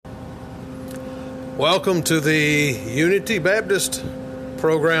Welcome to the Unity Baptist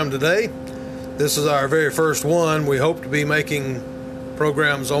program today. This is our very first one. We hope to be making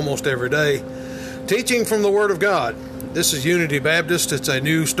programs almost every day, teaching from the Word of God. This is Unity Baptist. It's a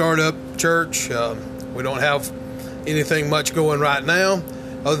new startup church. We don't have anything much going right now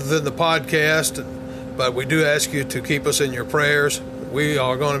other than the podcast, but we do ask you to keep us in your prayers. We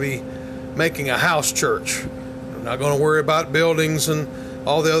are going to be making a house church. We're not going to worry about buildings and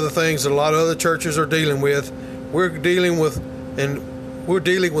all the other things that a lot of other churches are dealing with. We're dealing with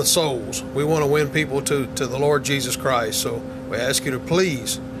souls. We want to win people to the Lord Jesus Christ. So we ask you to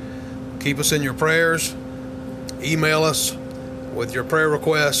please keep us in your prayers. Email us with your prayer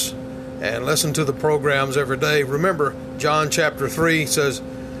requests and listen to the programs every day. Remember, John chapter 3 says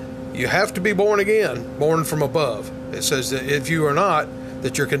you have to be born again, born from above. It says that if you are not,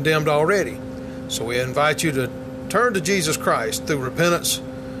 that you're condemned already. So we invite you to turn to Jesus Christ through repentance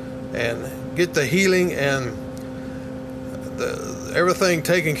and get the healing and everything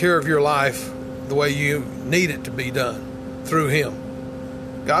taken care of your life the way you need it to be done through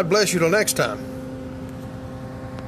Him. God bless you till next time.